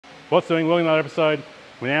What's doing? Welcome to another episode.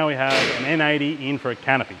 Now we have an N80 in for a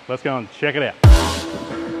canopy. Let's go and check it out.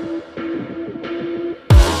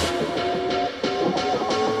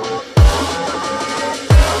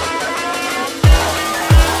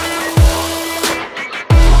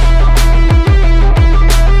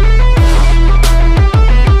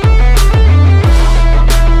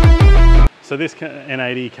 So this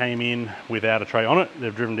N80 came in without a tray on it.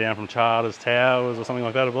 They've driven down from Charters Towers or something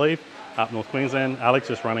like that, I believe, up North Queensland. Alex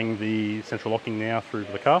is running the central locking now through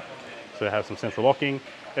the car. So we have some central locking.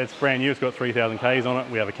 It's brand new, it's got 3,000 Ks on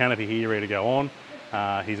it. We have a canopy here ready to go on.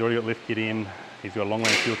 He's already got lift kit in. He's got a long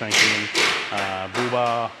range fuel tank in. Bull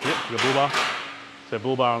bar, yep, we've got bull bar. So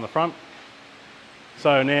bull bar on the front.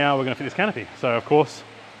 So now we're gonna fit this canopy. So of course,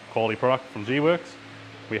 quality product from Gworks.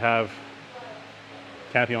 We have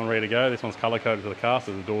canopy on ready to go. This one's color coded to the car,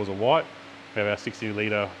 so the doors are white. We have our 60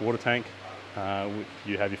 litre water tank.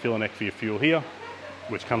 You have your filler neck for your fuel here,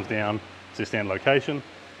 which comes down to your standard location.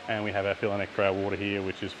 And we have our filler neck for our water here,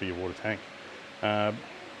 which is for your water tank.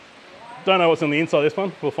 Don't know what's on the inside of this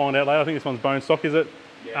one. We'll find out later. I think this one's bone stock, is it,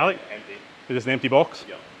 yeah, Alec? Empty. Is this an empty box?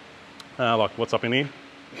 Yeah. Like, what's up in here?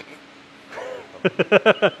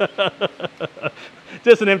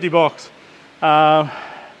 Just an empty box.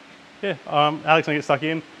 Yeah, Alex gonna get stuck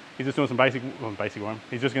in. He's just doing some basic one.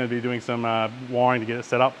 He's just gonna be doing some wiring to get it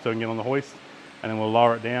set up so we can get on the hoist. And then we'll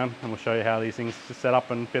lower it down and we'll show you how these things just set up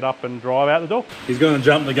and fit up and drive out the door. He's gonna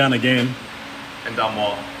jump the gun again. And done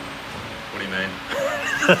what? What do you mean?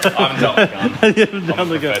 I haven't jumped the gun. You haven't jumped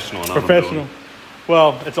the gun. Professional. Professional.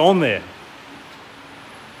 Well, it's on there.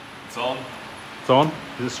 It's on? It's on.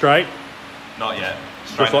 Is it straight? Not yet.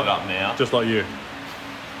 Straighten it up now. Just like you.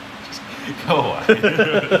 Go away.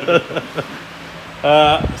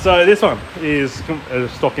 So this one is a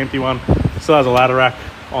stock empty one. Still has a ladder rack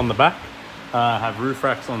on the back. Have roof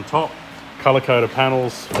racks on top. Color coded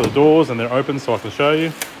panels for the doors, and they're open so I can show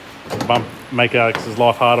you. Make Alex's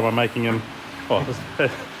life harder by making them. Well,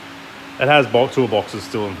 it has toolboxes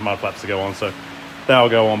still and mud flaps to go on, so that'll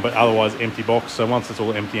go on. But otherwise, empty box. So once it's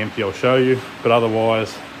all empty, I'll show you. But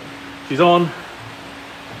otherwise, she's on.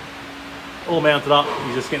 All mounted up,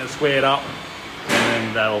 you're just getting it squared up, and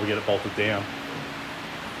then that'll get it bolted down.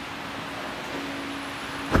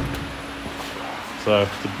 So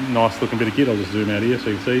it's a nice looking bit of kit. I'll just zoom out here so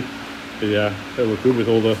you can see. Yeah, they look good with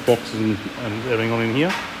all the boxes and everything on in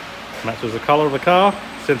here. Matches the colour of the car,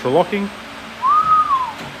 central locking.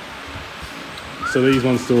 So these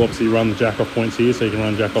ones still obviously run the jack off points here, so you can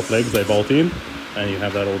run jack off legs, they bolt in, and you can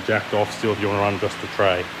have that all jacked off still if you want to run just the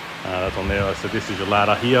tray. That's on there. So this is your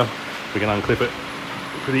ladder here. We can unclip it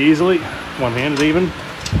pretty easily, one-handed even.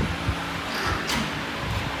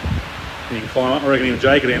 And you can climb up. I reckon even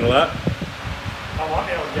Jay could handle that. I might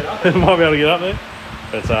be able to get up there. Might be able to get up there.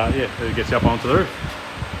 But yeah, it gets you up onto the roof.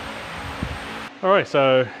 Alright,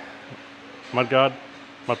 so mud guard,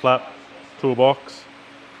 mud flap, toolbox,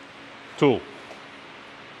 tool.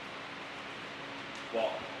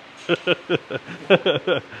 What?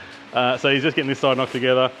 So he's just getting this side knocked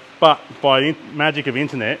together. But by magic of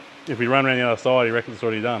internet, if we run around the other side, he reckons it's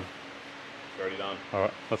already done. It's already done. All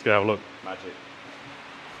right, let's go have a look. Magic.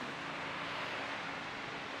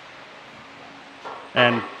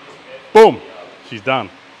 And boom, she's done.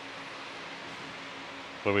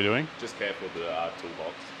 What are we doing? Just careful with the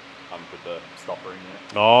toolbox. Put the stopper in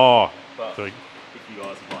there. Oh. But So if you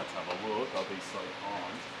guys would like to have a look, I'll be so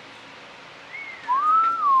kind.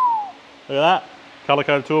 look at that. Color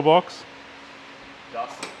coded toolbox.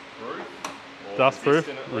 Dust proof. Dust proof,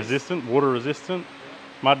 resistant, water resistant.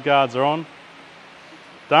 Mud guards are on.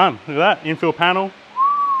 Done. Look at that. Infill panel.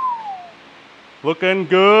 Looking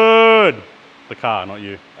good. The car, not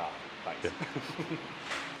you. Ah, thanks. Yeah.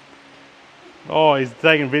 Oh, he's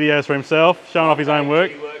taking videos for himself, showing off his own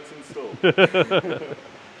work. Installed.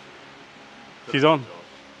 She's on.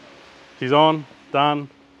 She's on. Done.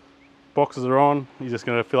 Boxes are on. You're just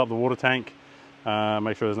going to fill up the water tank.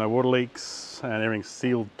 Make sure there's no water leaks and everything's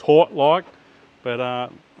sealed taut like.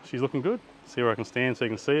 But she's looking good. See where I can stand so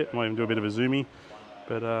you can see it. Might even do a bit of a zoomy.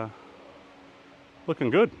 But looking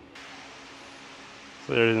good.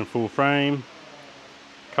 So there it is in full frame.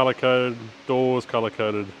 Color coded doors, color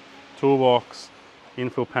coded toolbox,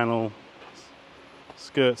 infill panel,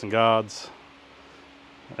 skirts and guards.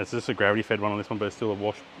 It's just a gravity fed one on this one, but it's still a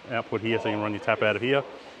wash output here so you can run your tap out of here.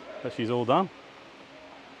 But she's all done.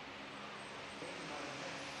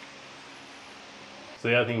 So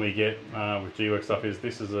the other thing we get with Gworks stuff is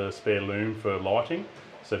this is a spare loom for lighting.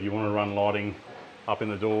 So if you want to run lighting up in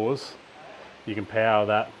the doors, you can power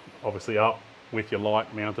that obviously up with your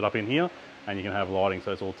light mounted up in here, and you can have lighting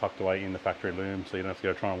so it's all tucked away in the factory loom, so you don't have to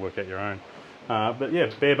go try and work out your own. But yeah,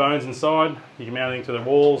 bare bones inside. You can mount it to the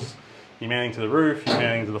walls, you're mounting to the roof, you're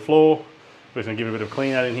mounting to the floor. We're just going to give it a bit of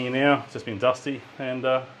clean out in here now. It's just been dusty, and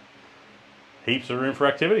heaps of room for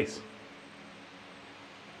activities.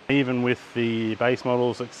 Even with the base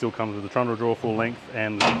models, it still comes with the trundle drawer full length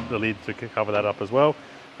and the lid to cover that up as well.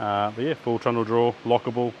 But yeah, full trundle drawer,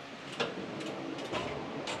 lockable.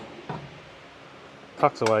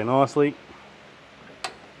 Tucks away nicely.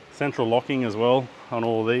 Central locking as well on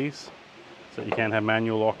all of these. So you can have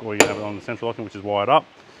manual lock, or you can have it on the central locking, which is wired up.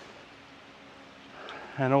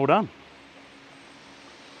 And all done.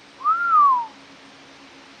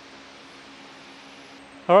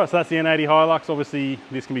 Alright, so that's the N80 Hilux. Obviously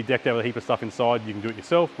this can be decked out with a heap of stuff inside. You can do it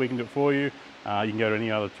yourself, we can do it for you. You can go to any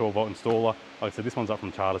other 12 volt installer. Like I said, this one's up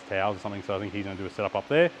from Charters Towers or something, so I think he's going to do a setup up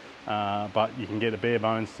there. But you can get a bare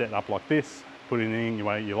bones set up like this, put it in the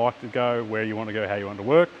way you like to go, where you want to go, how you want to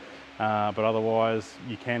work. But otherwise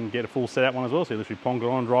you can get a full setup one as well, so you literally plonk it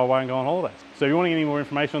on, drive away and go on holidays. So if you want any more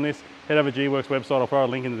information on this, head over to Gworks website. I'll throw a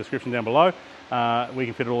link in the description down below. We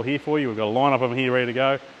can fit it all here for you. We've got a lineup of them here ready to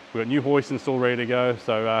go. We've got new hoists installed ready to go,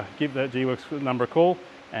 so give that Gworks number a call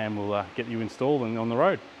and we'll get you installed and on the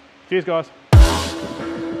road. Cheers guys.